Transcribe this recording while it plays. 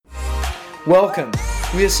Welcome.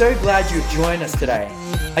 We are so glad you've joined us today.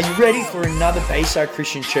 Are you ready for another Bayside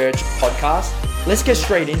Christian Church podcast? Let's get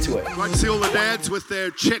straight into it. Great to see all the dads with their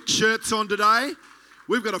check shirts on today.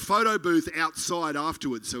 We've got a photo booth outside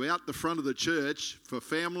afterwards, so out the front of the church for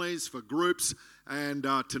families, for groups, and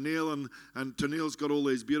Tennille and Tennille's got all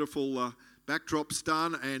these beautiful backdrops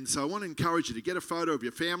done, and so I want to encourage you to get a photo of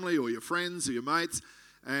your family or your friends or your mates,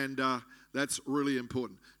 and that's really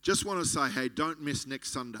important. Just want to say, hey, don't miss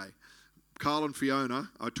next Sunday. Carl and Fiona,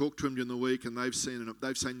 I talked to them during the week, and they've seen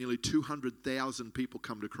nearly 200,000 people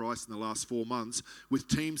come to Christ in the last 4 months with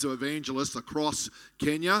teams of evangelists across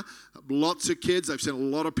Kenya. Lots of kids. They've seen a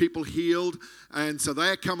lot of people healed, and so they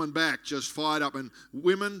are coming back just fired up. And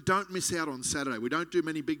women, don't miss out on Saturday. We don't do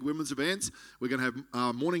many big women's events. We're going to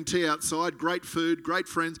have morning tea outside, great food, great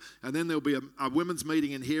friends, and then there'll be a women's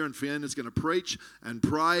meeting in here, and Fiona's going to preach and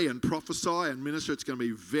pray and prophesy and minister. It's going to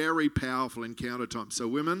be very powerful encounter time. So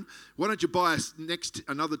women, why don't you buy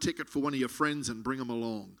another ticket for one of your friends and bring them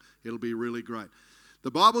along. It'll be really great. The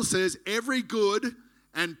Bible says every good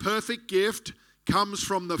and perfect gift comes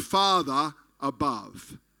from the Father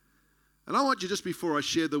above. And I want you, just before I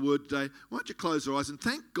share the word today, why don't you close your eyes and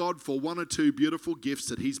thank God for one or two beautiful gifts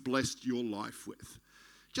that He's blessed your life with.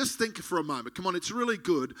 Just think for a moment. Come on, it's really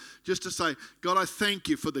good just to say, God, I thank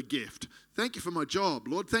you for the gift. Thank you for my job,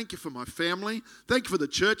 Lord. Thank you for my family. Thank you for the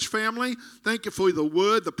church family. Thank you for the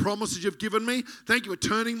word, the promises you've given me. Thank you for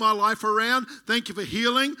turning my life around. Thank you for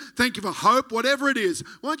healing. Thank you for hope, whatever it is.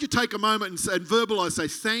 Why don't you take a moment and verbalize, say,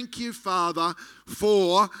 thank you, Father,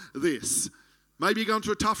 for this. Maybe you're going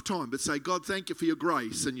through a tough time, but say, God, thank you for your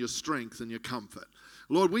grace and your strength and your comfort.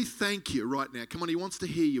 Lord, we thank you right now. Come on, He wants to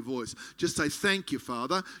hear your voice. Just say, thank you,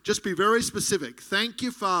 Father. Just be very specific. Thank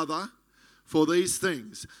you, Father, for these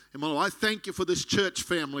things. And I thank you for this church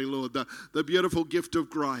family, Lord, the beautiful gift of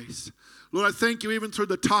grace. Lord, I thank you even through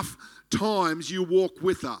the tough times you walk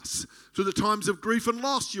with us. Through the times of grief and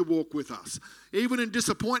loss, you walk with us. Even in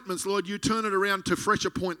disappointments, Lord, you turn it around to fresh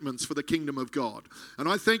appointments for the kingdom of God. And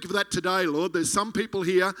I thank you for that today, Lord. There's some people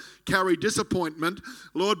here carry disappointment,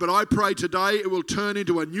 Lord, but I pray today it will turn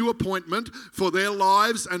into a new appointment for their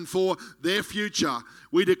lives and for their future.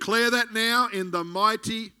 We declare that now in the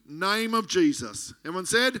mighty name of Jesus. Everyone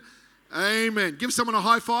said, amen. Give someone a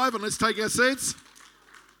high five and let's take our seats.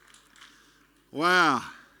 Wow.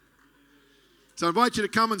 So I invite you to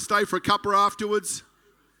come and stay for a cuppa afterwards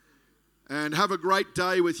and have a great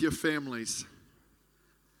day with your families.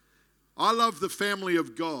 I love the family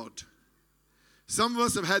of God. Some of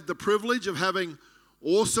us have had the privilege of having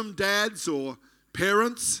awesome dads or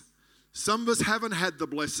parents. Some of us haven't had the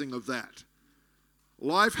blessing of that.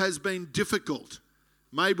 Life has been difficult,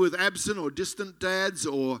 maybe with absent or distant dads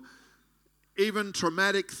or even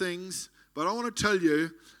traumatic things. But I want to tell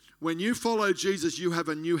you, when you follow Jesus, you have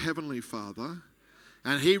a new heavenly Father,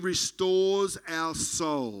 and He restores our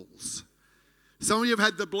souls. Some of you have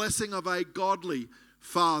had the blessing of a godly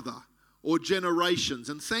father or generations,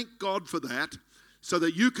 and thank God for that, so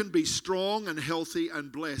that you can be strong and healthy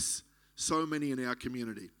and bless so many in our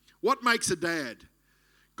community. What makes a dad?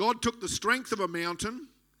 God took the strength of a mountain,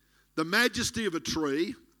 the majesty of a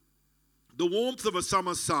tree, the warmth of a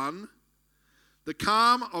summer sun, the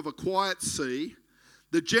calm of a quiet sea,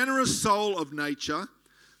 the generous soul of nature,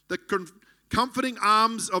 the comforting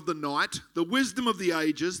arms of the night, the wisdom of the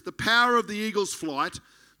ages, the power of the eagle's flight,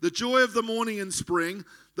 the joy of the morning and spring,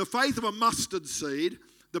 the faith of a mustard seed,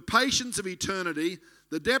 the patience of eternity,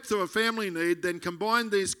 the depth of a family need, then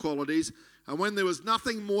combined these qualities, and when there was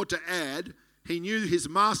nothing more to add, He knew His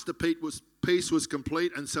masterpiece was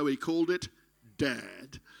complete, and so He called it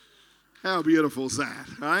Dad. How beautiful is that,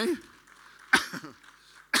 eh?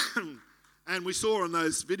 And we saw in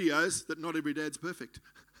those videos that not every dad's perfect.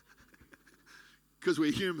 Because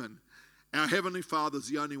we're human. Our Heavenly Father's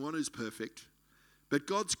the only one who's perfect. But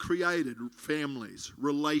God's created families,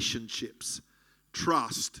 relationships,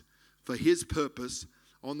 trust for His purpose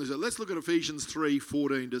on this. Let's look at Ephesians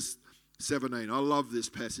 3:14 to 17. I love this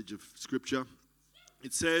passage of Scripture.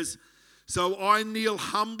 It says, so I kneel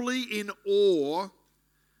humbly in awe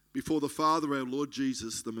before the Father, our Lord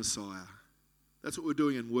Jesus, the Messiah. That's what we're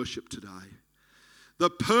doing in worship today. The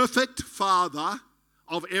perfect Father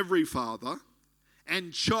of every father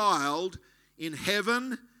and child in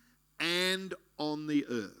heaven and on the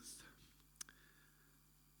earth.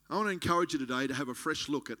 I want to encourage you today to have a fresh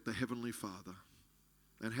look at the Heavenly Father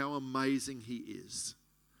and how amazing He is.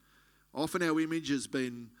 Often our image has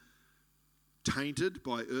been tainted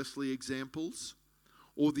by earthly examples,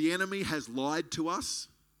 or the enemy has lied to us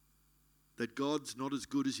that God's not as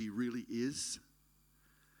good as He really is.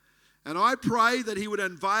 And I pray that he would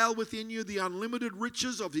unveil within you the unlimited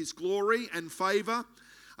riches of his glory and favor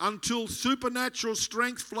until supernatural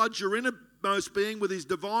strength floods your innermost being with his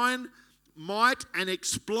divine might and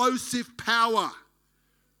explosive power.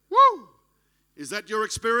 Woo! Is that your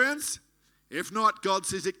experience? If not, God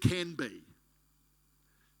says it can be.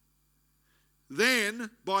 Then,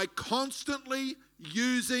 by constantly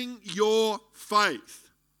using your faith.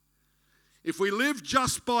 If we live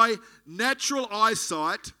just by natural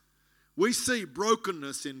eyesight, we see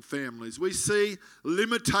brokenness in families. We see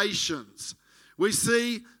limitations. We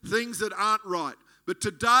see things that aren't right. But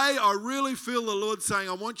today, I really feel the Lord saying,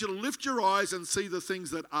 I want you to lift your eyes and see the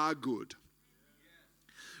things that are good.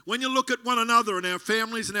 When you look at one another and our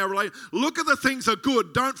families and our relations, look at the things that are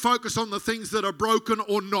good. Don't focus on the things that are broken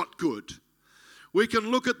or not good. We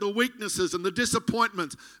can look at the weaknesses and the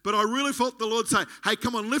disappointments, but I really felt the Lord say, hey,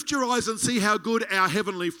 come on, lift your eyes and see how good our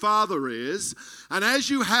Heavenly Father is. And as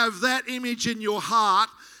you have that image in your heart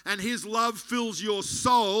and his love fills your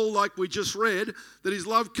soul, like we just read, that his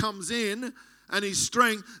love comes in and his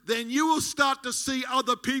strength, then you will start to see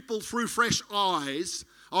other people through fresh eyes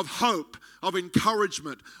of hope, of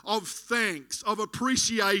encouragement, of thanks, of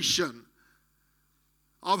appreciation,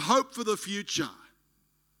 of hope for the future.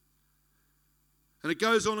 And it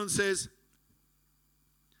goes on and says,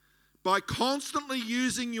 by constantly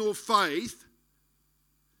using your faith,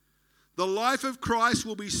 the life of Christ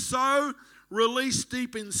will be so released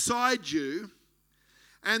deep inside you,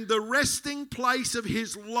 and the resting place of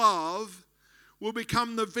his love will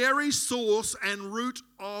become the very source and root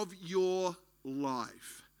of your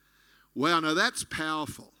life. Wow, now that's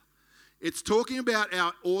powerful. It's talking about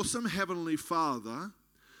our awesome Heavenly Father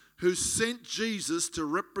who sent Jesus to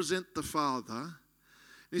represent the Father.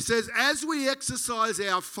 He says, as we exercise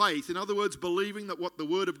our faith, in other words, believing that what the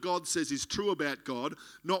Word of God says is true about God,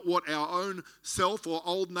 not what our own self or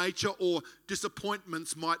old nature or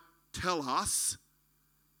disappointments might tell us,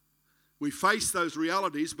 we face those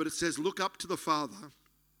realities, but it says, look up to the Father.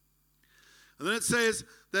 And then it says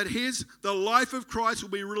that the life of Christ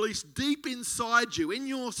will be released deep inside you, in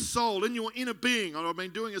your soul, in your inner being. I've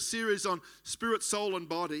been doing a series on spirit, soul, and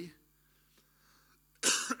body.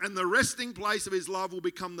 And the resting place of his love will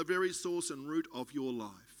become the very source and root of your life.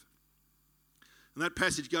 And that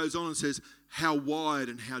passage goes on and says, how wide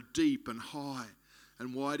and how deep and high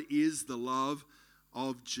and wide is the love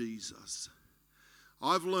of Jesus.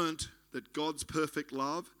 I've learnt that God's perfect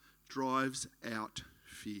love drives out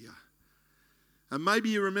fear. And maybe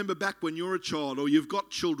you remember back when you're a child, or you've got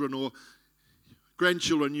children or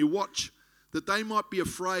grandchildren, you watch that they might be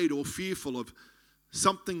afraid or fearful of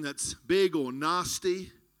something that's big or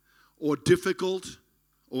nasty or difficult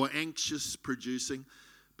or anxious producing.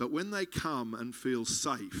 But when they come and feel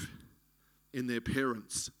safe in their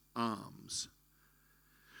parents' arms,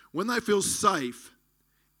 when they feel safe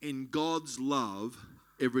in God's love,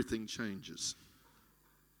 everything changes.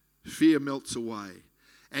 Fear melts away.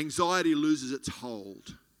 Anxiety loses its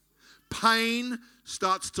hold. Pain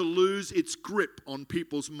starts to lose its grip on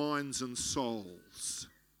people's minds and souls.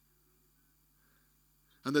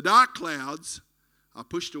 And the dark clouds are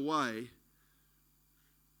pushed away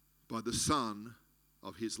by the sun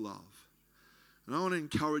of his love. And I want to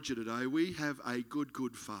encourage you today, we have a good,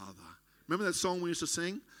 good Father. Remember that song we used to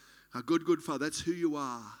sing? A good, good Father, that's who you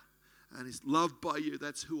are. And he's loved by you,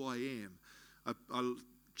 that's who I am. I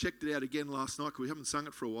checked it out again last night, because we haven't sung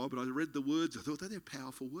it for a while, but I read the words. I thought, they're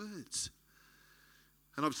powerful words.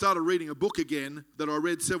 And I've started reading a book again that I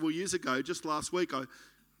read several years ago. Just last week, I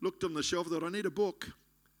looked on the shelf and thought, I need a book.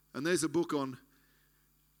 And there's a book on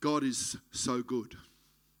God is so good.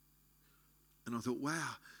 And I thought, wow,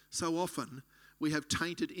 so often we have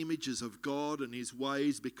tainted images of God and his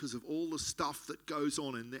ways because of all the stuff that goes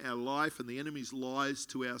on in our life and the enemy's lies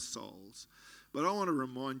to our souls. But I want to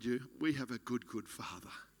remind you, we have a good, good Father.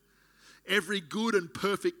 Every good and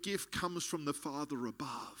perfect gift comes from the Father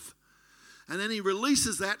above. And then he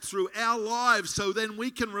releases that through our lives, so then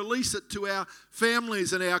we can release it to our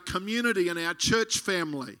families and our community and our church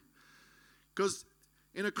family. Because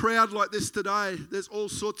in a crowd like this today, there's all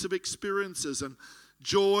sorts of experiences and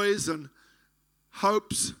joys and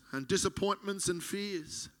hopes and disappointments and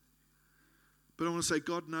fears. But I want to say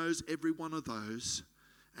God knows every one of those,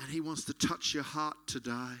 and he wants to touch your heart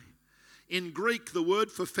today. In Greek, the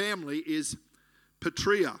word for family is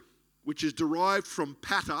patria, which is derived from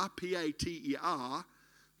pater, P-A-T-E-R,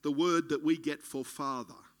 the word that we get for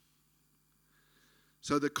father.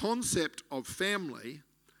 So the concept of family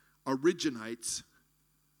originates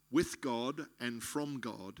with God and from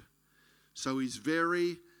God. So he's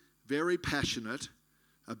very, very passionate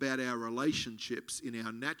about our relationships in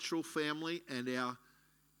our natural family and our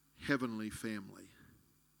heavenly family.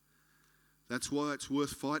 That's why it's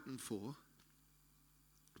worth fighting for,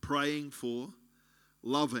 praying for,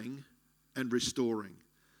 loving, and restoring.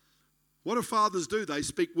 What do fathers do? They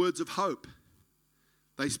speak words of hope.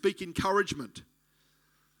 They speak encouragement.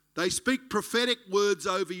 They speak prophetic words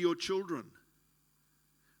over your children.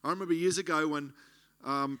 I remember years ago when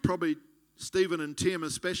probably Stephen and Tim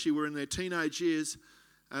especially were in their teenage years,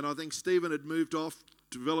 and I think Stephen had moved off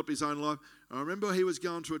to develop his own life. I remember he was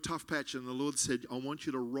going through a tough patch, and the Lord said, I want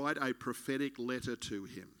you to write a prophetic letter to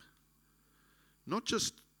him. Not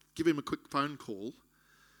just give him a quick phone call.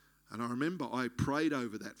 And I remember I prayed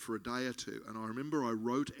over that for a day or two, and I remember I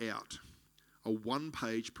wrote out a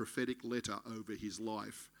one-page prophetic letter over his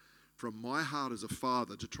life from my heart as a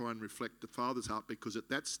father to try and reflect the father's heart, because at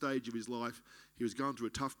that stage of his life, he was going through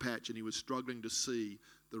a tough patch and he was struggling to see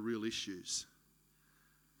the real issues.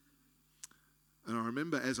 And I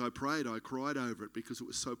remember as I prayed, I cried over it because it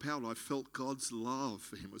was so powerful. I felt God's love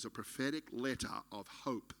for him. It was a prophetic letter of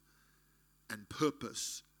hope and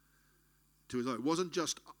purpose to his life. It wasn't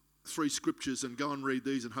just 3 scriptures and go and read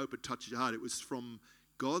these and hope it touches your heart. It was from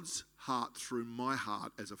God's heart through my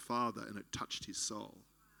heart as a father, and it touched his soul.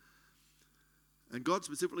 And God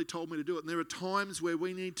specifically told me to do it. And there are times where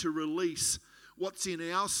we need to release what's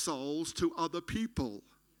in our souls to other people,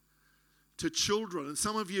 to children. And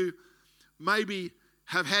some of you maybe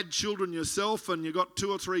have had children yourself and you've got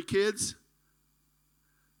 2 or 3 kids.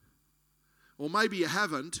 Or maybe you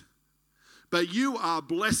haven't. But you are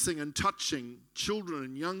blessing and touching children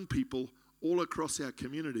and young people all across our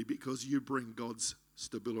community because you bring God's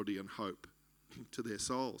stability and hope to their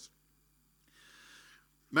souls.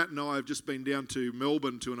 Matt and I have just been down to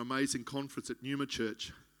Melbourne to an amazing conference at Numa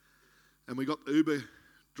Church. And we got the Uber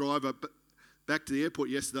driver back to the airport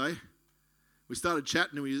yesterday. We started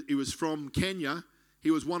chatting. He was from Kenya.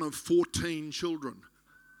 He was one of 14 children.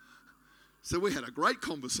 So we had a great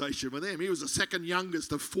conversation with him. He was the second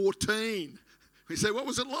youngest of 14. We said, what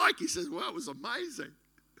was it like? He says, well, it was amazing.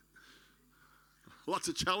 Lots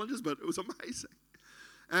of challenges, but it was amazing.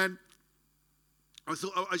 And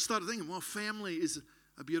I started thinking, well, family is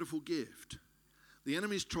a beautiful gift. The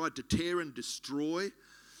enemy's tried to tear and destroy.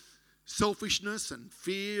 Selfishness and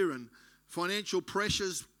fear and financial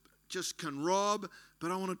pressures just can rob.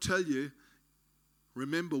 But I want to tell you,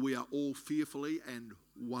 remember, we are all fearfully and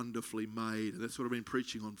wonderfully made. And that's what I've been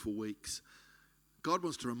preaching on for weeks. God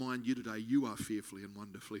wants to remind you today, you are fearfully and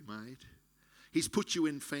wonderfully made. He's put you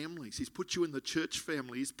in families. He's put you in the church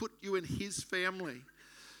family. He's put you in his family.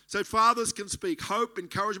 So fathers can speak hope,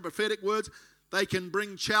 encouragement, prophetic words. They can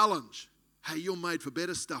bring challenge. Hey, you're made for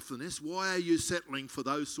better stuff than this. Why are you settling for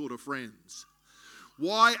those sort of friends?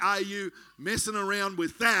 Why are you messing around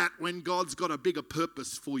with that when God's got a bigger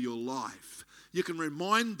purpose for your life? You can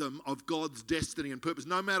remind them of God's destiny and purpose,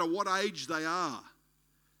 no matter what age they are.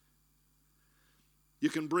 You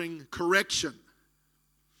can bring correction.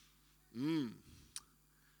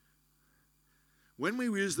 When we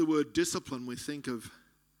use the word discipline, we think of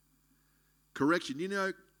correction. You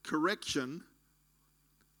know, correction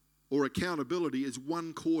or accountability is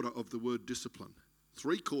 1/4 of the word discipline.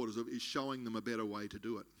 3/4 of it is showing them a better way to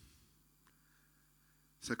do it.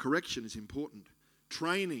 So correction is important.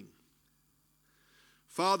 Training.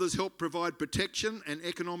 Fathers help provide protection and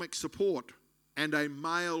economic support and a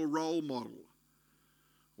male role model.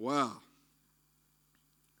 Wow.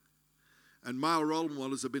 And male role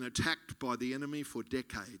models have been attacked by the enemy for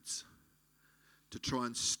decades to try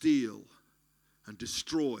and steal and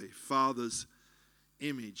destroy fathers'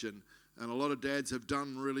 image. And a lot of dads have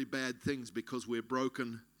done really bad things because we're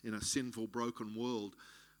broken in a sinful, broken world.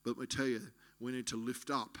 But I tell you, we need to lift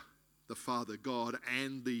up the Father God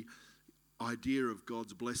and the idea of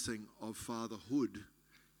God's blessing of fatherhood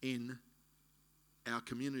in our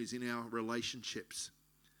communities, in our relationships.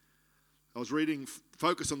 I was reading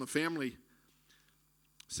Focus on the Family. It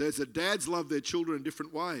says that dads love their children in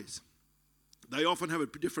different ways. They often have a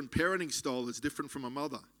different parenting style that's different from a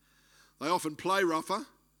mother. They often play rougher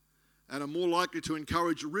and are more likely to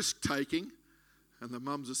encourage risk-taking. And the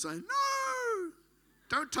mums are saying, no,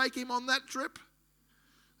 don't take him on that trip.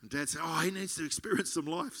 And Dad said, oh, he needs to experience some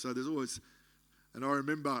life. So there's always, and I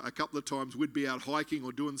remember a couple of times we'd be out hiking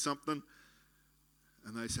or doing something,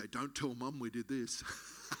 and they say, don't tell Mum we did this.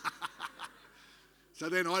 So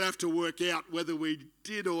then I'd have to work out whether we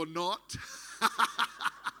did or not,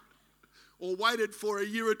 or waited for a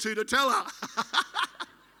year or two to tell her.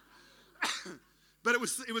 But it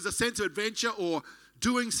was a sense of adventure or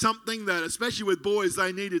doing something that, especially with boys,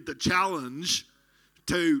 they needed the challenge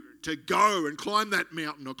to go and climb that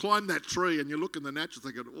mountain or climb that tree, and you look in the natural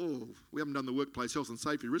thinking, oh, we haven't done the workplace health and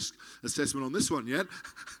safety risk assessment on this one yet.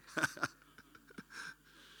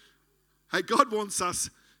 Hey, God wants us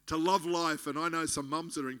to love life, and I know some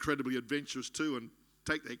mums that are incredibly adventurous too and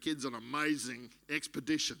take their kids on amazing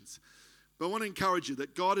expeditions. But I want to encourage you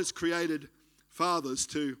that God has created fathers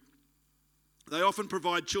they often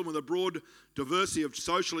provide children with a broad diversity of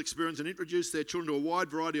social experience and introduce their children to a wide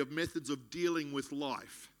variety of methods of dealing with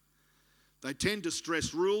life. They tend to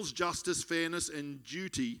stress rules, justice, fairness, and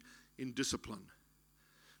duty in discipline.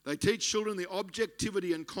 They teach children the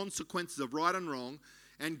objectivity and consequences of right and wrong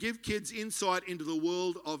and give kids insight into the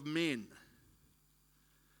world of men.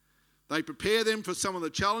 They prepare them for some of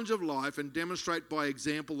the challenge of life and demonstrate by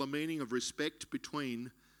example the meaning of respect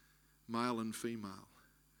between male and female.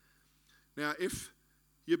 Now, if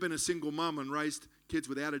you've been a single mum and raised kids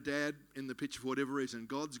without a dad in the picture for whatever reason,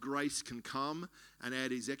 God's grace can come and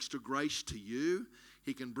add his extra grace to you.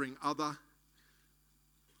 He can bring other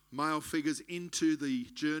male figures into the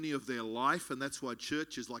journey of their life, and that's why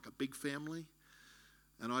church is like a big family.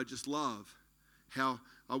 And I just love how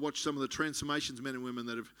I watch some of the transformations, men and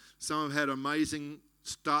women, some have had amazing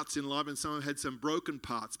starts in life and some have had some broken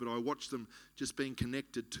parts, but I watch them just being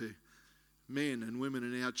connected to men and women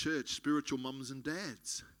in our church, spiritual mums and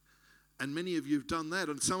dads. And many of you have done that,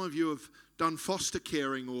 and some of you have done foster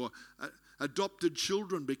caring or adopted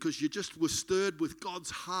children because you just were stirred with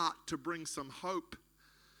God's heart to bring some hope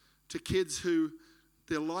to kids who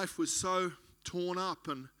their life was so torn up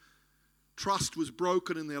and trust was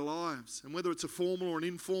broken in their lives. And whether it's a formal or an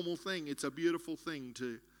informal thing, it's a beautiful thing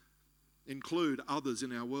to include others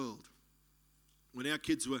in our world. When our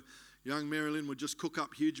kids were young, Marilyn would just cook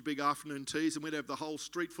up huge big afternoon teas and we'd have the whole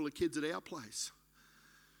street full of kids at our place.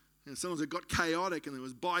 And sometimes it got chaotic and there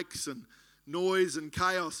was bikes and noise and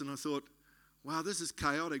chaos, and I thought, wow, this is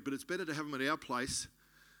chaotic, but it's better to have them at our place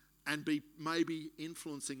and be maybe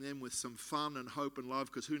influencing them with some fun and hope and love,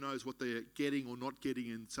 because who knows what they're getting or not getting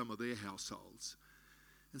in some of their households.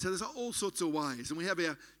 And so there's all sorts of ways. And we have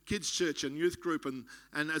our kids' church and youth group, and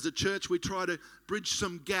as a church we try to bridge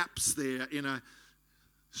some gaps there in a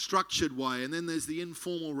structured way. And then there's the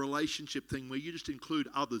informal relationship thing where you just include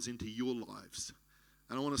others into your lives.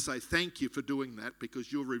 And I want to say thank you for doing that,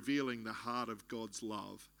 because you're revealing the heart of God's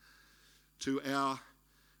love to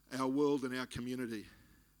our world and our community.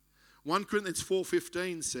 1 Corinthians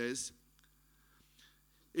 4:15 says,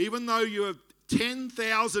 even though you have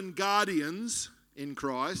 10,000 guardians in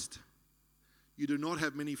Christ, you do not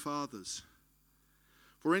have many fathers.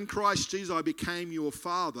 For in Christ Jesus I became your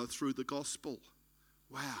father through the gospel.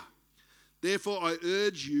 Wow. Therefore I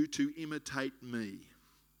urge you to imitate me.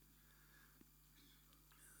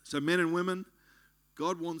 So men and women,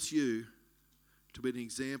 God wants you to be an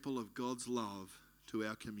example of God's love to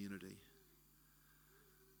our community.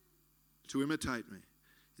 To imitate me.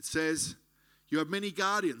 It says, you have many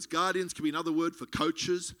guardians. Guardians can be another word for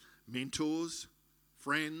coaches, mentors,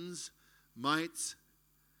 friends, mates,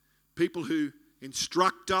 people who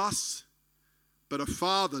instruct us. But a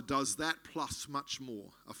father does that plus much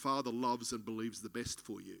more. A father loves and believes the best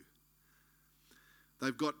for you.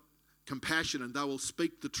 They've got compassion and they will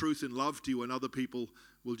speak the truth in love to you, and other people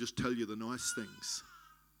will just tell you the nice things.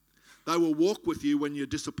 They will walk with you when you're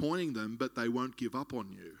disappointing them, but they won't give up on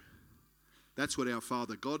you. That's what our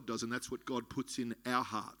Father God does, and that's what God puts in our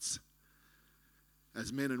hearts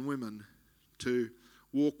as men and women to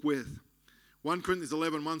walk with. 1 Corinthians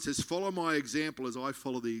 11:1 says, follow my example as I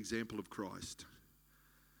follow the example of Christ.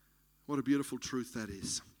 What a beautiful truth that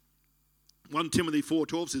is. 1 Timothy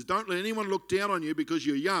 4:12 says, don't let anyone look down on you because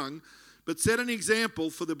you're young, but set an example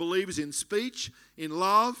for the believers in speech, in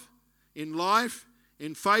love, in life,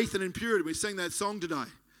 in faith, and in purity. We sang that song today.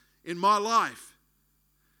 In my life,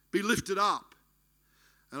 be lifted up.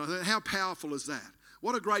 And I thought, how powerful is that?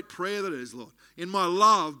 What a great prayer that is, Lord. In my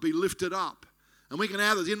love, be lifted up. And we can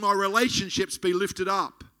add this, in my relationships, be lifted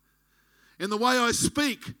up. In the way I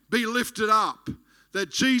speak, be lifted up.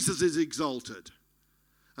 That Jesus is exalted.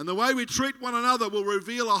 And the way we treat one another will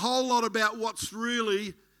reveal a whole lot about what's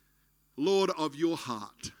really, Lord, of your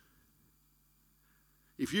heart.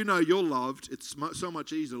 If you know you're loved, it's so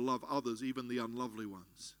much easier to love others, even the unlovely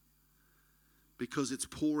ones. Because it's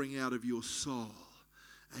pouring out of your soul.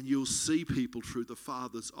 And you'll see people through the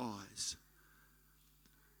Father's eyes.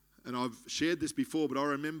 And I've shared this before, but I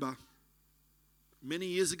remember many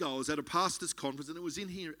years ago I was at a pastor's conference, and it was in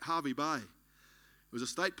here at Hervey Bay. It was a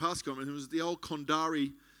state pastor conference. It was the old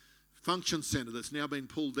Condari Function Centre that's now been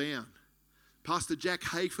pulled down. Pastor Jack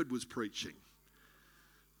Hayford was preaching.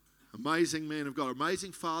 Amazing man of God,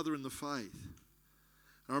 amazing father in the faith.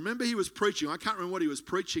 I remember he was preaching. I can't remember what he was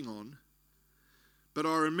preaching on, but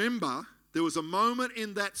I remember there was a moment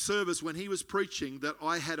in that service when he was preaching that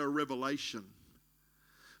I had a revelation.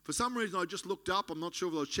 For some reason, I just looked up. I'm not sure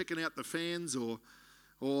if I was checking out the fans or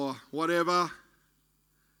whatever.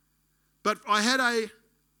 But I had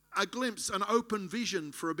a glimpse, an open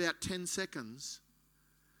vision for about 10 seconds.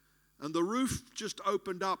 And the roof just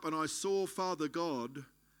opened up and I saw Father God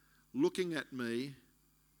looking at me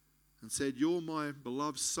and said, "You're my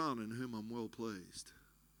beloved Son in whom I'm well pleased."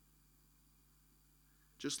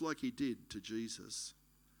 Just like he did to Jesus.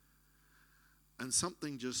 And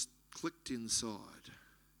something just clicked inside.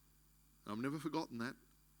 I've never forgotten that,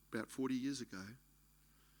 about 40 years ago.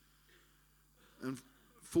 And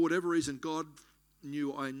for whatever reason, God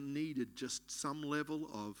knew I needed just some level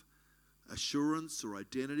of assurance or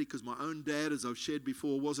identity, because my own dad, as I've shared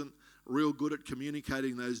before, wasn't real good at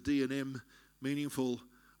communicating those D&M meaningful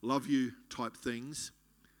love you type things.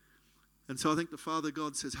 And so I think the Father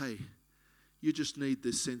God says, hey, you just need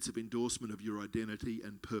this sense of endorsement of your identity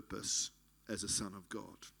and purpose as a son of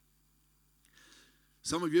God.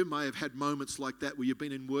 Some of you may have had moments like that where you've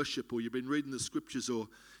been in worship or you've been reading the scriptures or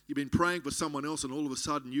you've been praying for someone else and all of a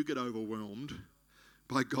sudden you get overwhelmed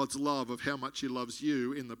by God's love of how much he loves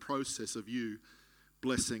you in the process of you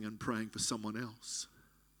blessing and praying for someone else.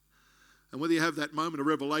 And whether you have that moment of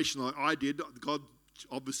revelation like I did, God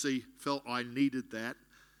obviously felt I needed that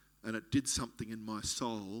and it did something in my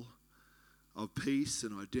soul of peace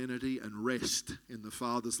and identity and rest in the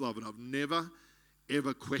Father's love. And I've never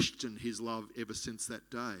ever questioned his love ever since that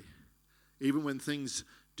day. Even when things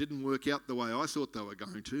didn't work out the way I thought they were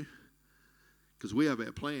going to. Because we have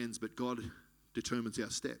our plans, but God determines our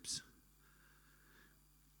steps.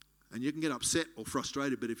 And you can get upset or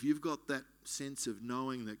frustrated, but if you've got that sense of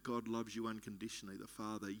knowing that God loves you unconditionally, the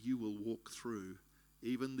Father, you will walk through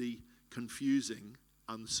even the confusing,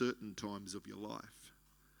 uncertain times of your life.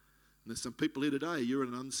 And there's some people here today, you're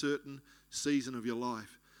in an uncertain season of your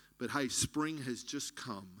life. But hey, spring has just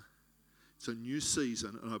come. It's a new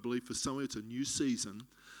season, and I believe for some of you it's a new season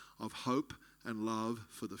of hope and love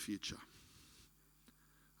for the future.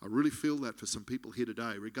 I really feel that for some people here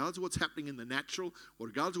today. Regardless of what's happening in the natural, or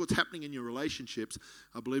regardless of what's happening in your relationships,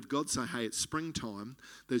 I believe God's saying, hey, it's springtime.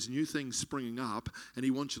 There's new things springing up, and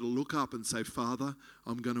he wants you to look up and say, Father,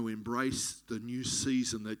 I'm going to embrace the new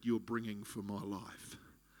season that you're bringing for my life.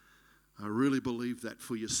 I really believe that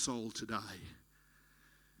for your soul today.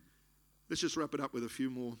 Let's just wrap it up with a few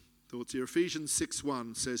more thoughts here. Ephesians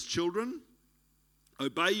 6:1 says, "Children,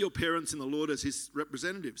 obey your parents in the Lord as his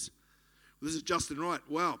representatives." Well, this is just and right.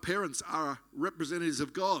 Wow, parents are representatives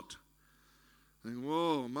of God. And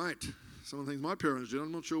whoa, mate, some of the things my parents did,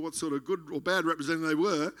 I'm not sure what sort of good or bad representative they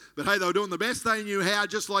were, but hey, they were doing the best they knew how,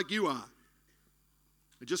 just like you are.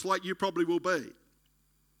 And just like you probably will be.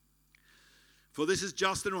 For this is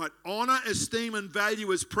just and right. Honor, esteem, and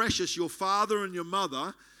value as precious your father and your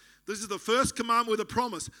mother. This is the first commandment with a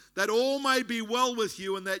promise, that all may be well with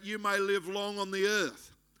you and that you may live long on the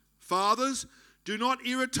earth. Fathers, do not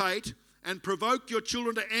irritate and provoke your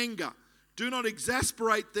children to anger. Do not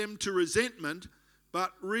exasperate them to resentment,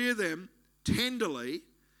 but rear them tenderly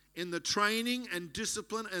in the training and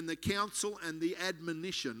discipline and the counsel and the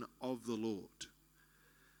admonition of the Lord.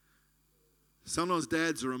 Sometimes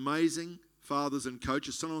dads are amazing fathers and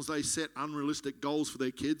coaches. Sometimes they set unrealistic goals for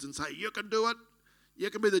their kids and say, you can do it. You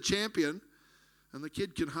can be the champion. And the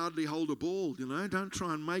kid can hardly hold a ball, you know. Don't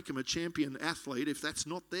try and make them a champion athlete if that's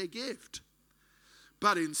not their gift.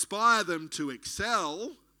 But inspire them to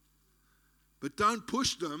excel, but don't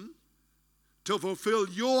push them to fulfill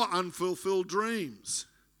your unfulfilled dreams.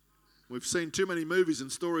 We've seen too many movies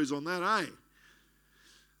and stories on that, eh?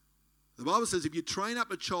 The Bible says if you train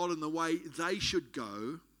up a child in the way they should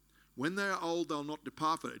go, when they're old, they'll not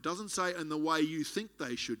depart from it. It doesn't say in the way you think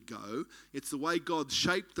they should go. It's the way God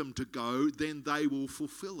shaped them to go, then they will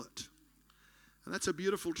fulfill it. And that's a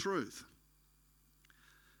beautiful truth.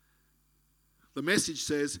 The Message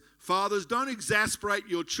says, fathers, don't exasperate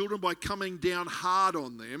your children by coming down hard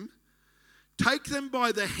on them. Take them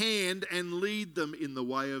by the hand and lead them in the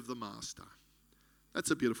way of the master. That's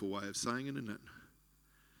a beautiful way of saying it, isn't it?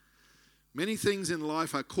 Many things in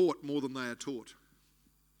life are caught more than they are taught.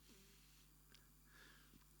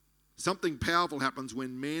 Something powerful happens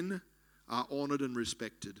when men are honoured and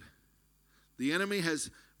respected. The enemy has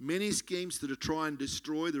many schemes to try and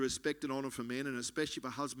destroy the respect and honour for men, and especially for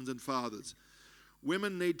husbands and fathers.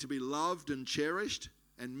 Women need to be loved and cherished,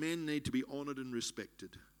 and men need to be honoured and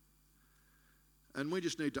respected. And we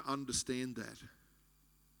just need to understand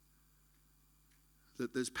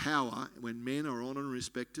that there's power when men are honoured and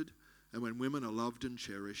respected, and when women are loved and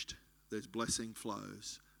cherished. there's blessing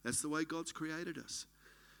flows. That's the way God's created us.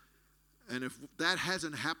 And if that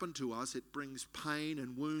hasn't happened to us, it brings pain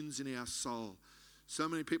and wounds in our soul. So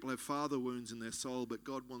many people have father wounds in their soul, but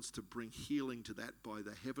God wants to bring healing to that by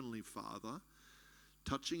the Heavenly Father,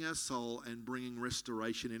 touching our soul and bringing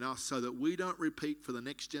restoration in us so that we don't repeat for the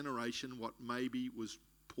next generation what maybe was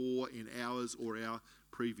poor in ours or our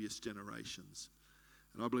previous generations.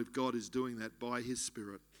 And I believe God is doing that by His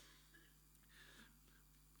Spirit.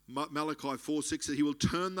 Malachi 4:6 says, He will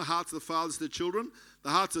turn the hearts of the fathers to the children, the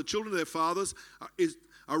hearts of the children to their fathers, is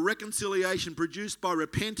a reconciliation produced by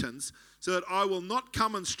repentance, so that I will not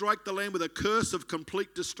come and strike the land with a curse of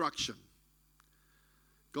complete destruction.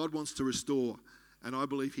 God wants to restore, and I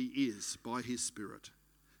believe He is by His Spirit.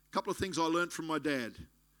 A couple of things I learned from my dad.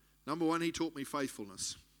 Number one, he taught me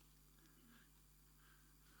faithfulness.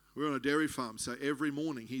 We're on a dairy farm, so every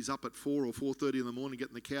morning he's up at 4 or 4:30 in the morning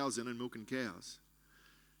getting the cows in and milking cows.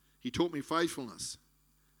 He taught me faithfulness.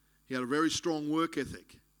 He had a very strong work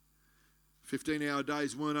ethic. 15-hour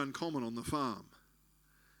days weren't uncommon on the farm.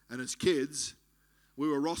 And as kids, we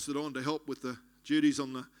were rostered on to help with the duties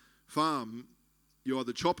on the farm. You're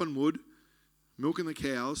either chopping wood, milking the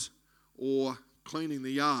cows, or cleaning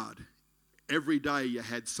the yard. Every day you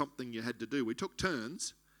had something you had to do. We took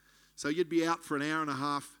turns, so you'd be out for an hour and a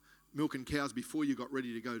half milking cows before you got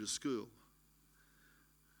ready to go to school.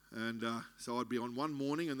 And so I'd be on one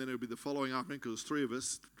morning, and then it would be the following afternoon, because there was 3 of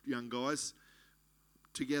us, young guys,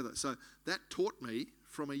 together. So that taught me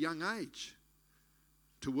from a young age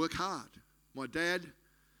to work hard. My dad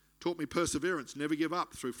taught me perseverance, never give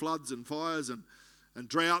up through floods and fires and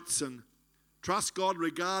droughts, and trust God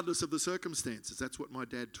regardless of the circumstances. That's what my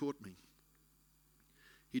dad taught me.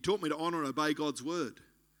 He taught me to honour and obey God's word.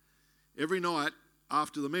 Every night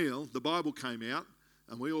after the meal, the Bible came out,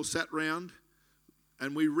 and we all sat round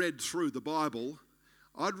and we read through the Bible.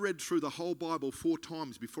 I'd read through the whole Bible 4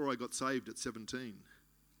 times before I got saved at 17.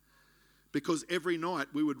 Because every night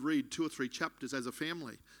we would read 2 or 3 chapters as a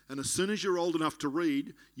family. And as soon as you're old enough to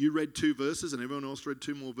read, you read 2 verses and everyone else read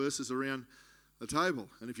 2 more verses around the table.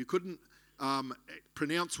 And if you couldn't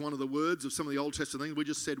pronounce one of the words of some of the Old Testament things, we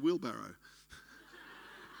just said wheelbarrow.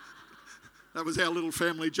 That was our little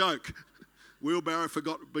family joke. Wheelbarrow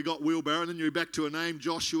begot wheelbarrow, and then you're back to a name,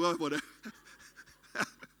 Joshua, whatever.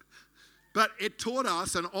 But it taught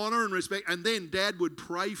us an honour and respect. And then Dad would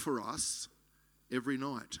pray for us every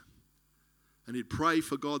night. And he'd pray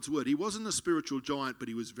for God's word. He wasn't a spiritual giant, but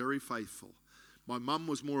he was very faithful. My mum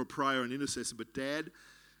was more a prayer and intercessor, but Dad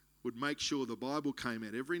would make sure the Bible came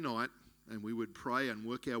out every night, and we would pray and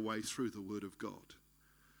work our way through the Word of God.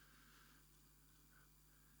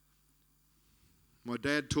 My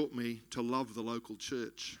dad taught me to love the local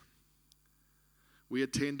church. We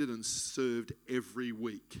attended and served every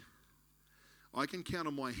week. I can count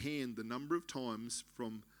on my hand the number of times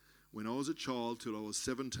from when I was a child till I was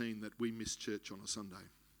 17 that we missed church on a Sunday.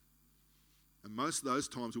 And most of those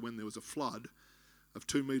times were when there was a flood of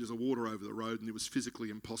 2 metres of water over the road and it was physically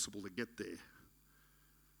impossible to get there.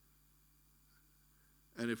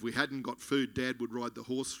 And if we hadn't got food, Dad would ride the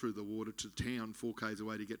horse through the water to town 4 k's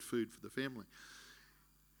away to get food for the family.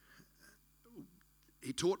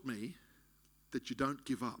 He taught me that you don't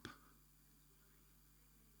give up.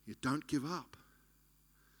 You don't give up.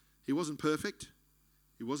 He wasn't perfect.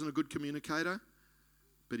 He wasn't a good communicator,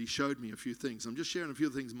 but he showed me a few things. I'm just sharing a few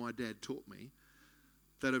things my dad taught me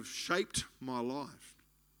that have shaped my life.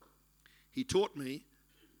 He taught me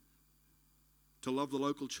to love the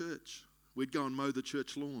local church. We'd go and mow the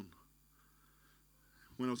church lawn.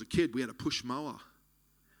 When I was a kid, we had a push mower.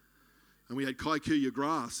 And we had kikuyu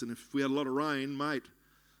grass, and if we had a lot of rain, mate,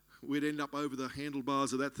 we'd end up over the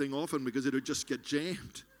handlebars of that thing often because it would just get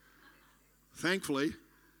jammed. Thankfully,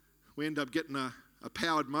 we ended up getting a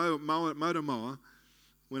powered motor mower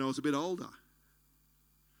when I was a bit older.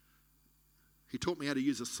 He taught me how to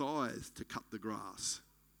use a scythe to cut the grass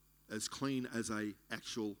as clean as an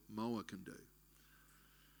actual mower can do.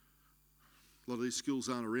 A lot of these skills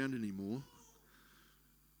aren't around anymore.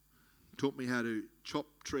 Taught me how to chop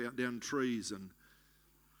down trees, and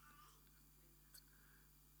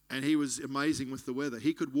he was amazing with the weather.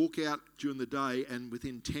 He could walk out during the day and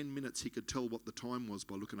within 10 minutes he could tell what the time was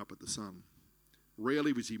by looking up at the sun.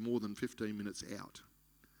 Rarely was he more than 15 minutes out.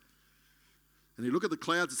 And he'd look at the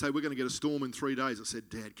clouds and say, we're going to get a storm in 3 days. I said,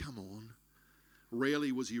 Dad, come on.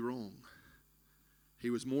 Rarely was he wrong.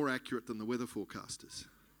 He was more accurate than the weather forecasters.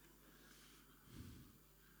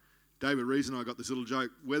 David Rees and I got this little joke.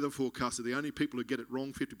 Weather forecasts are the only people who get it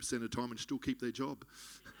wrong 50% of the time and still keep their job.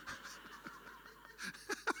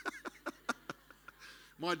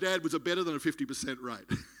 My dad was a better than a 50% rate.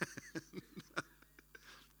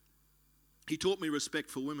 He taught me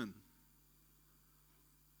respect for women.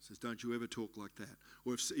 He says, don't you ever talk like that.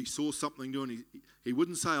 Or if he saw something doing, he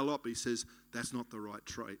wouldn't say a lot, but he says, that's not the right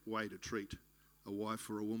way to treat a wife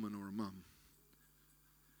or a woman or a mum.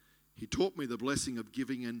 He taught me the blessing of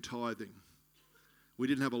giving and tithing. We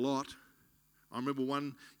didn't have a lot. I remember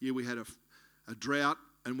one year we had a drought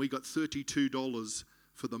and we got $32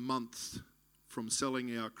 for the month from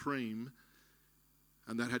selling our cream,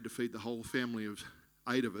 and that had to feed the whole family of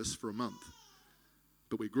 8 of us for a month.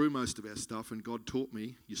 But we grew most of our stuff, and God taught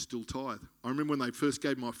me, you still tithe. I remember when they first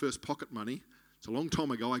gave my first pocket money, it's a long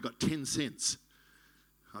time ago, I got 10 cents.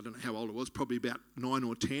 I don't know how old it was, probably about 9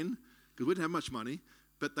 or 10, because we didn't have much money.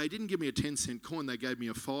 But they didn't give me a 10-cent coin, they gave me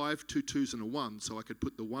a 5, 2 2s and a 1, so I could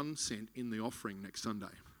put the 1 cent in the offering next Sunday.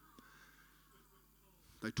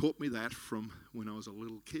 They taught me that from when I was a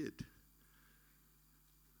little kid.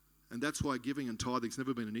 And that's why giving and tithing's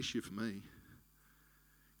never been an issue for me.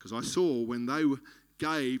 Because I saw when they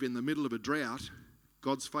gave in the middle of a drought,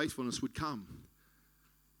 God's faithfulness would come.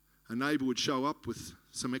 A neighbour would show up with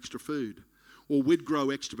some extra food. Or we'd grow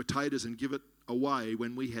extra potatoes and give it away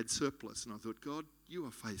when we had surplus. And I thought, God, you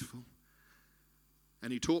are faithful.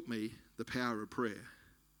 And he taught me the power of prayer.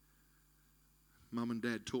 Mum and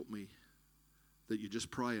Dad taught me that you just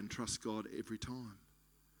pray and trust God every time.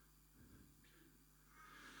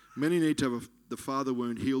 Many need to have the father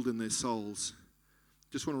wound healed in their souls.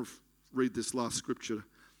 Just want to read this last scripture.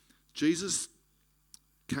 Jesus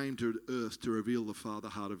came to earth to reveal the Father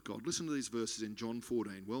heart of God. Listen to these verses in John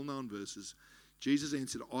 14, well-known verses. Jesus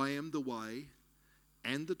answered, I am the way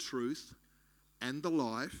and the truth and the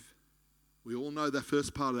life. We all know the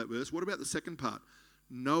first part of that verse. What about the second part?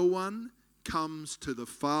 No one comes to the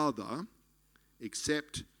Father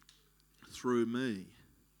except through me.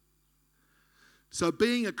 So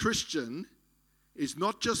being a Christian is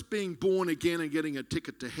not just being born again and getting a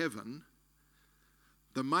ticket to heaven.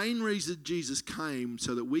 The main reason Jesus came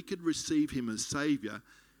so that we could receive him as Saviour,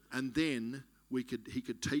 and then he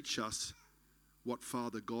could teach us what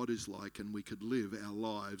Father God is like, and we could live our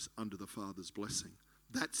lives under the Father's blessing.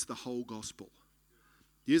 That's the whole gospel.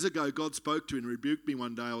 Years ago, God spoke to me and rebuked me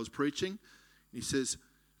one day. I was preaching. He says,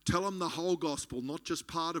 tell them the whole gospel, not just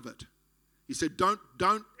part of it. He said, don't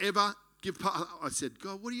ever give part. I said,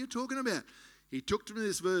 God, what are you talking about? He took to me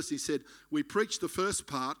this verse. He said, we preached the first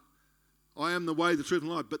part, I am the way, the truth, and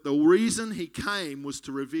life. But the reason he came was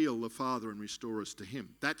to reveal the Father and restore us to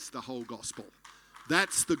him. That's the whole gospel.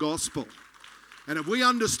 That's the gospel. And if we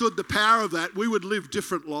understood the power of that, we would live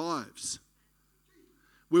different lives.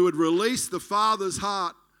 We would release the Father's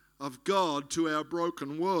heart of God to our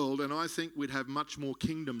broken world, and I think we'd have much more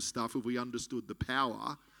kingdom stuff if we understood the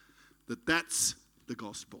power that's the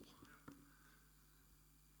gospel.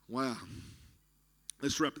 Wow.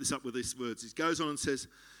 Let's wrap this up with these words. He goes on and says,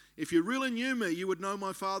 if you really knew me, you would know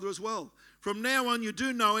my Father as well. From now on, you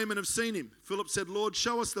do know him and have seen him. Philip said, Lord,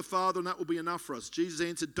 show us the Father, and that will be enough for us. Jesus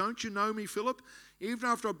answered, don't you know me, Philip? Even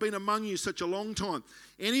after I've been among you such a long time,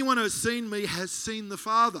 anyone who has seen me has seen the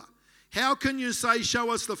Father. How can you say,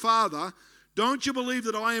 show us the Father? Don't you believe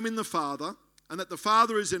that I am in the Father, and that the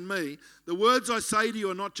Father is in me? The words I say to you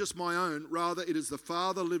are not just my own. Rather, it is the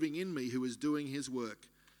Father living in me who is doing his work.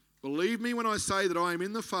 Believe me when I say that I am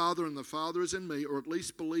in the Father and the Father is in me, or at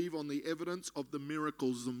least believe on the evidence of the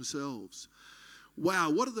miracles themselves.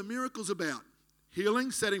 Wow, what are the miracles about?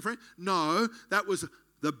 Healing, setting free? No, that was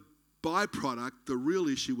the byproduct. The real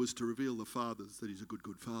issue was to reveal the Father, that he's a good,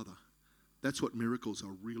 good Father. That's what miracles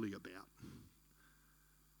are really about.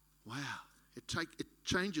 Wow, it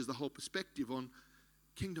changes the whole perspective on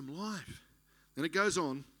kingdom life. And it goes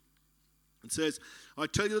on. It says, I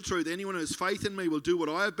tell you the truth, anyone who has faith in me will do what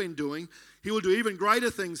I have been doing. He will do even greater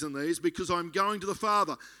things than these, because I'm going to the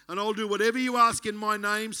Father. And I'll do whatever you ask in my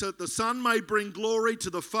name, so that the Son may bring glory to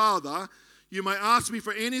the Father. You may ask me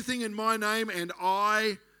for anything in my name, and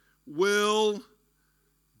I will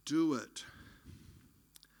do it.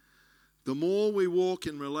 The more we walk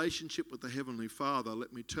in relationship with the Heavenly Father,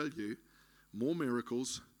 let me tell you, more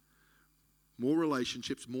miracles, more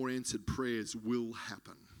relationships, more answered prayers will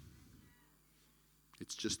happen.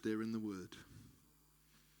 It's just there in the Word.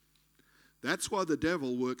 That's why the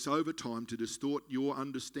devil works overtime to distort your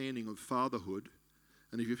understanding of fatherhood.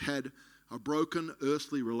 And if you've had a broken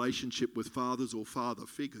earthly relationship with fathers or father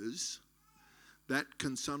figures, that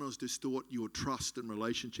can sometimes distort your trust and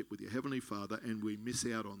relationship with your Heavenly Father, and we miss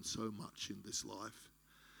out on so much in this life.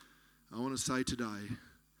 I want to say today,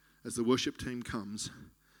 as the worship team comes,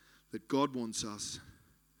 that God wants us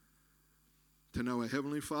to know our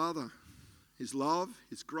Heavenly Father, his love,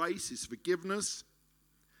 his grace, his forgiveness,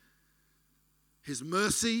 his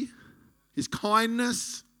mercy, his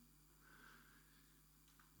kindness,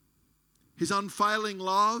 His unfailing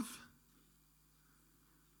love.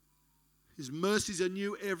 His mercies are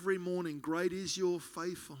new every morning. Great is your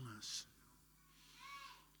faithfulness.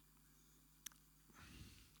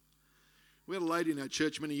 We had a lady in our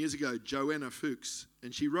church many years ago, Joanna Fuchs,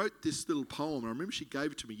 and she wrote this little poem. I remember she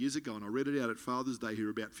gave it to me years ago, and I read it out at Father's Day here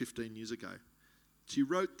about 15 years ago. She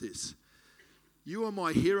wrote this: "You are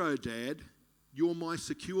my hero, Dad. You're my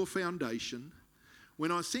secure foundation.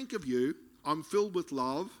 When I think of you, I'm filled with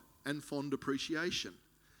love and fond appreciation.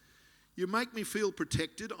 You make me feel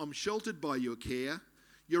protected. I'm sheltered by your care.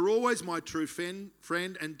 You're always my true friend,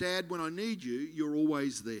 and Dad, when I need you, you're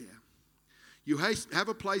always there. You have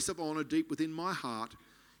a place of honour deep within my heart.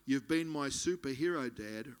 You've been my superhero,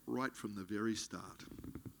 Dad, right from the very start."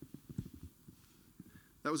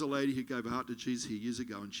 That was a lady who gave her heart to Jesus here years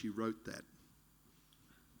ago, and she wrote that.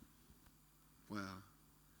 Wow.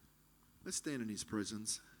 Let's stand in his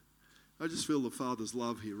presence. I just feel the Father's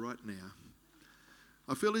love here right now.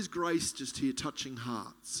 I feel his grace just here touching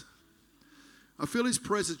hearts. I feel his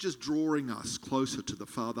presence just drawing us closer to the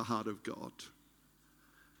Father heart of God.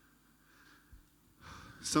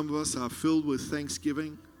 Some of us are filled with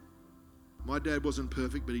thanksgiving. My dad wasn't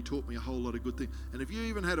perfect, but he taught me a whole lot of good things. And if you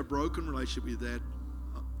even had a broken relationship with your dad,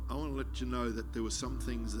 I want to let you know that there were some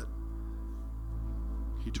things that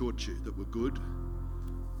he taught you that were good,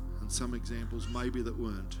 and some examples maybe that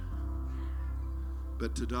weren't.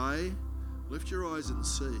 But today, lift your eyes and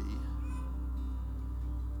see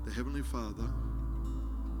the Heavenly Father,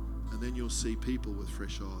 and then you'll see people with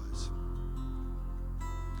fresh eyes.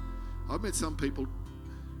 I've met some people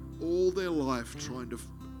all their life trying to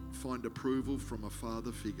find approval from a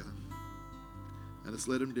father figure. And it's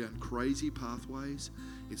led them down crazy pathways.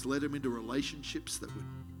 It's led them into relationships that were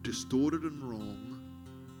distorted and wrong.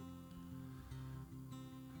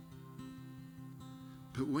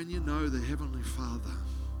 But when you know the Heavenly Father,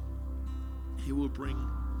 he will bring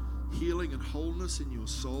healing and wholeness in your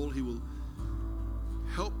soul. He will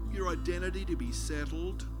help your identity to be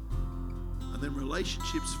settled. And then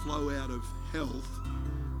relationships flow out of health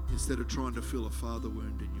instead of trying to fill a father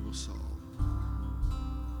wound in your soul.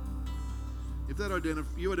 If you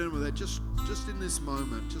identify with that, just in this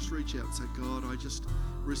moment, just reach out and say, God, I just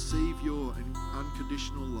receive your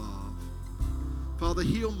unconditional love. Father,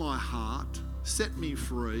 heal my heart. Set me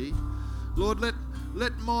free. Lord,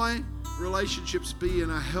 let my relationships be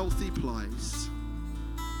in a healthy place.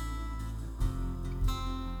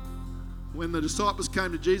 When the disciples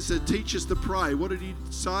came to Jesus and said, teach us to pray, what did he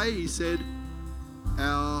say? He said,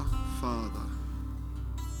 Our Father.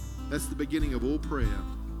 That's the beginning of all prayer.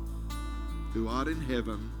 Who art in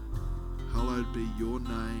heaven, hallowed be your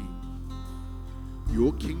name.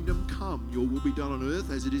 Your kingdom come, your will be done on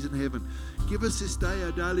earth as it is in heaven. Give us this day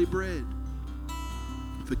our daily bread.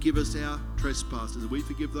 Forgive us our trespasses. We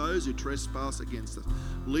forgive those who trespass against us.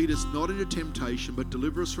 Lead us not into temptation, but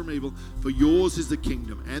deliver us from evil. For yours is the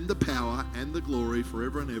kingdom and the power and the glory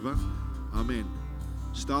forever and ever. Amen.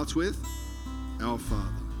 Starts with our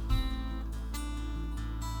Father.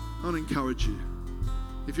 I want to encourage you.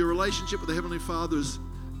 If your relationship with the Heavenly Father is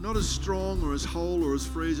not as strong or as whole or as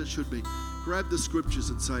free as it should be, grab the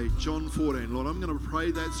scriptures and say, John 14, Lord, I'm going to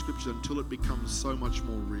pray that scripture until it becomes so much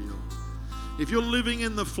more real. If you're living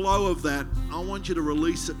in the flow of that, I want you to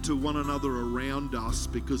release it to one another around us,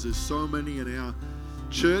 because there's so many in our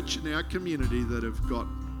church and our community that have got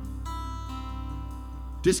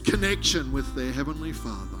disconnection with their Heavenly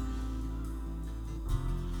Father.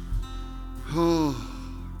 Oh,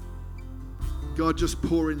 God, just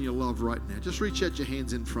pour in your love right now. Just reach out your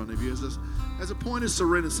hands in front of you as a point of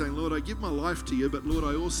surrender, saying, Lord, I give my life to you, but Lord,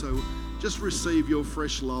 I also just receive your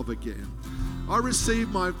fresh love again. I receive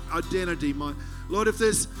my identity. Lord, if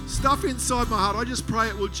there's stuff inside my heart, I just pray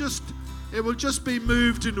it will just be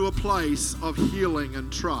moved into a place of healing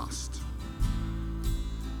and trust.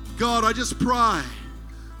 God, I just pray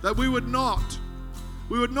that we would not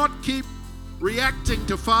keep reacting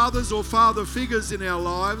to fathers or father figures in our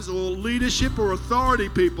lives, or leadership or authority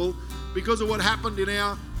people, because of what happened in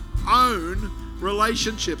our own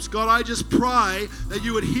relationships. God, I just pray that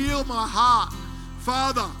you would heal my heart.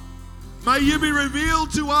 Father, may you be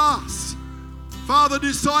revealed to us. Father,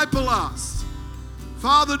 disciple us.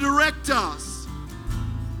 Father, direct us.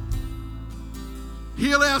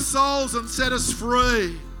 Heal our souls and set us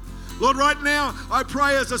free. Lord, right now, I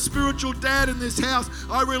pray as a spiritual dad in this house,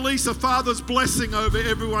 I release a Father's blessing over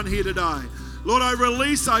everyone here today. Lord, I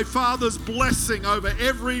release a Father's blessing over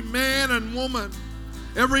every man and woman,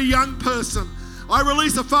 every young person. I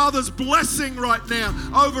release a Father's blessing right now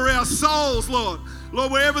over our souls, Lord.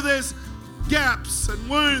 Lord, wherever there's gaps and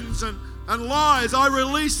wounds and lies, I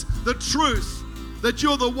release the truth that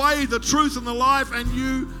you're the way, the truth, and the life, and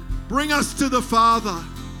you bring us to the Father.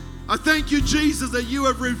 I thank you, Jesus, that you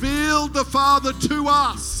have revealed the Father to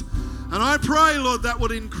us. And I pray, Lord, that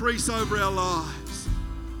would increase over our lives.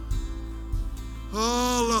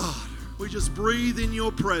 Oh, Lord, we just breathe in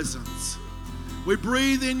your presence. We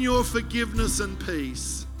breathe in your forgiveness and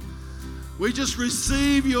peace. We just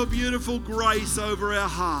receive your beautiful grace over our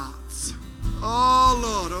hearts. Oh,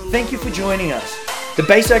 Lord. Oh, Lord. Thank you for joining us. The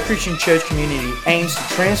Bayside Christian Church community aims to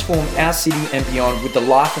transform our city and beyond with the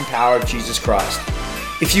life and power of Jesus Christ.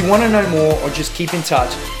 If you want to know more or just keep in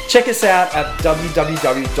touch, check us out at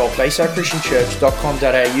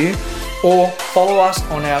www.baysidechristianchurch.com.au or follow us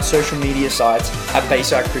on our social media sites at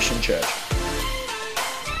Bayside Christian Church.